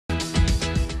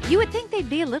You would think they'd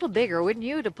be a little bigger, wouldn't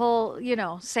you, to pull,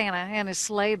 Santa and his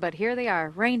sleigh, but here they are,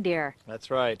 reindeer.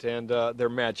 That's right, and they're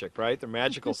magic, right? They're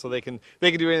magical, so they can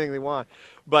do anything they want.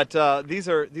 But these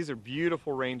are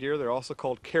beautiful reindeer. They're also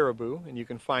called caribou, and you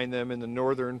can find them in the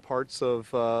northern parts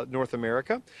of North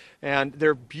America. And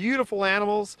they're beautiful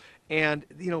animals, and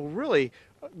really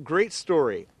great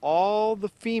story. All the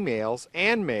females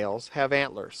and males have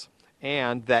antlers.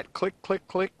 And that click, click,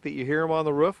 click that you hear them on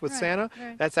the roof with Santa,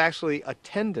 that's actually a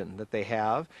tendon that they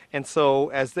have. And so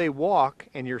as they walk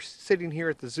and you're sitting here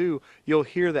at the zoo, you'll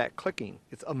hear that clicking.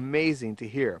 It's amazing to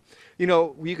hear.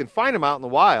 You can find them out in the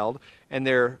wild, and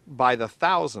they're by the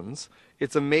thousands.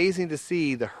 It's amazing to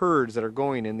see the herds that are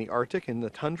going in the Arctic and the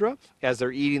tundra. As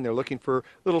they're eating, they're looking for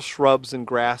little shrubs and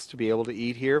grass to be able to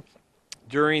eat here.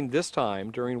 During this time,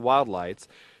 during wild lights,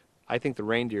 I think the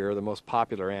reindeer are the most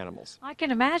popular animals. I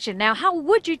can imagine. Now, how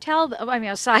would you tell,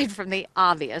 aside from the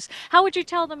obvious, how would you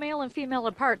tell the male and female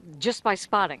apart just by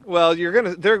spotting? Well,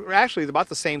 they're actually about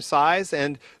the same size,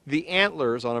 and the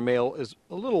antlers on a male is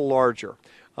a little larger.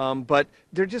 But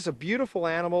they're just a beautiful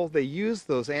animal. They use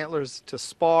those antlers to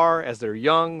spar as they're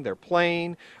young, they're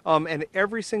playing, and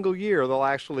every single year they'll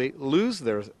actually lose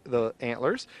the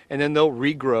antlers, and then they'll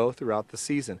regrow throughout the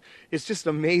season. It's just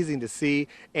amazing to see,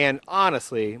 and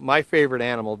honestly, my favorite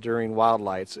animal during wild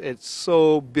lights. It's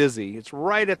so busy. It's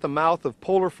right at the mouth of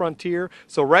polar frontier,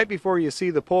 so right before you see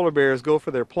the polar bears go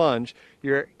for their plunge,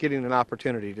 you're getting an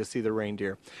opportunity to see the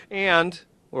reindeer. And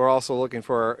we're also looking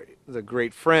for the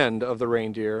great friend of the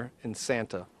reindeer in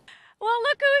Santa. Well,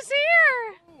 look who's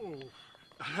here. Oh,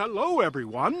 hello,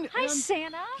 everyone. Hi,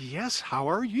 Santa. Yes, how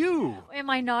are you? Am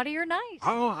I naughty or nice?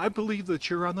 Oh, I believe that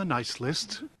you're on the nice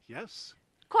list. Yes.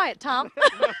 Quiet, Tom.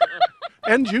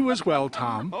 And you as well,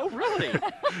 Tom. Oh, really?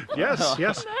 Yes,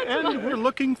 yes. And we're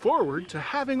looking forward to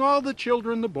having all the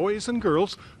children, the boys and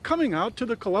girls, coming out to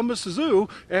the Columbus Zoo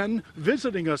and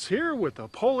visiting us here with the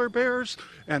polar bears,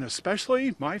 and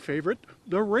especially my favorite,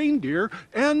 the reindeer,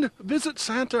 and visit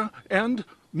Santa and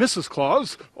Mrs.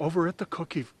 Claus over at the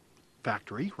cookie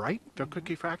factory, right? The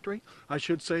cookie factory? I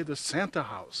should say the Santa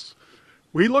house.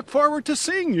 We look forward to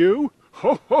seeing you.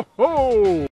 Ho, ho, ho!